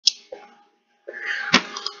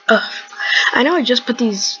I know I just put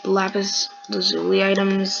these Lapis Lazuli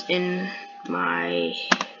items in my...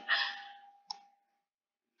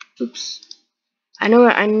 Oops. I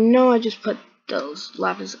know I just put those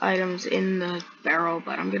Lapis items in the barrel,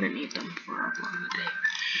 but I'm gonna need them for our vlog of the day.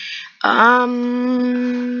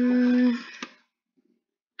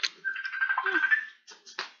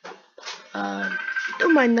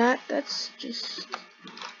 Don't mind that. That's just...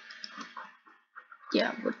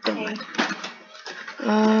 Yeah, but don't mind.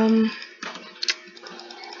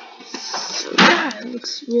 So yeah, it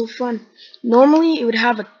looks real fun. Normally it would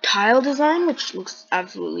have a tile design, which looks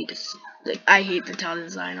absolutely I hate the tile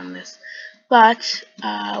design on this. But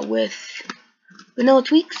with vanilla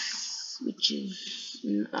tweaks, which is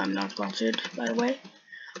I'm not sponsored by the way,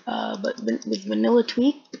 but with vanilla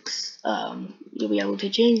tweaks, you'll be able to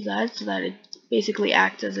change that so that it basically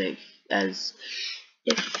acts as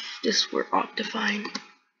if this were Optifine.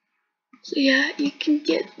 So yeah, you can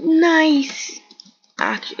get nice.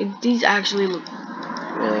 These actually look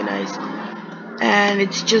really nice, and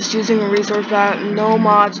it's just using a resource pack, no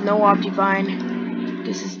mods, no Optifine.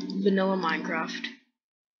 This is vanilla Minecraft.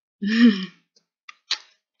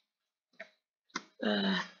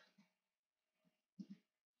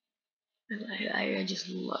 I just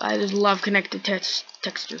love connected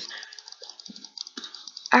textures.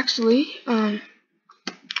 Actually, I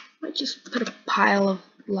just put a pile of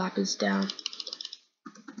lapis down,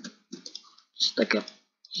 just like a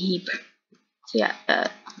heap. So yeah,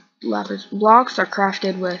 lapis blocks are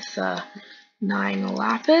crafted with 9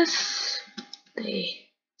 lapis. They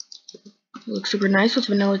look super nice with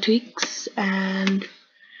vanilla tweaks, and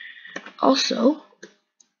also,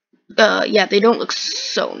 yeah, they don't look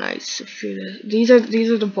so nice. These are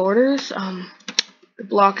the borders. The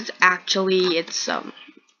block is actually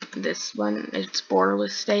this one. It's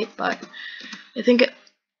borderless state, but I think it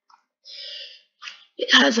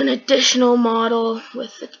has an additional model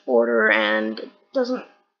with its border, and it doesn't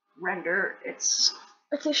render its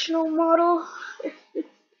additional model if it's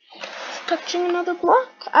touching another block.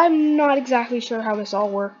 I'm not exactly sure how this all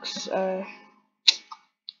works. I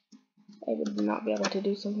would not be able to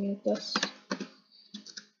do something like this.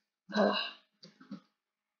 But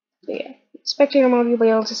yeah, expecting a mod to be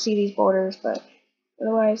able to see these borders, but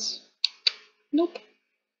otherwise, nope.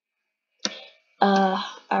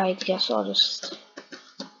 I guess I'll just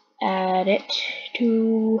add it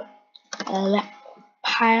to that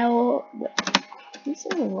pile. This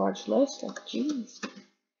is a large list, like jeez.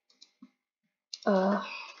 Of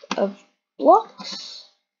blocks.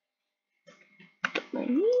 My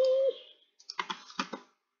knee.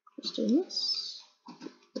 Just doing this.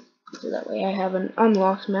 So that way I have an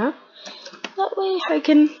unlocked map. That way I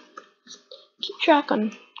can keep track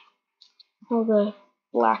on how the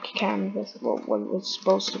black canvas, well, what was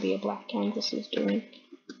supposed to be a black canvas, is doing.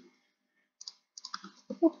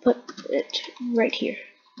 We'll put it right here.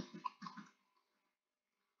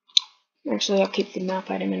 Actually, I'll keep the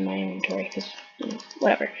map item in my inventory because, you know,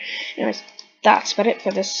 whatever. Anyways, that's about it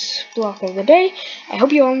for this block of the day. I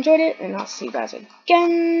hope you all enjoyed it, and I'll see you guys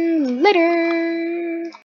again later.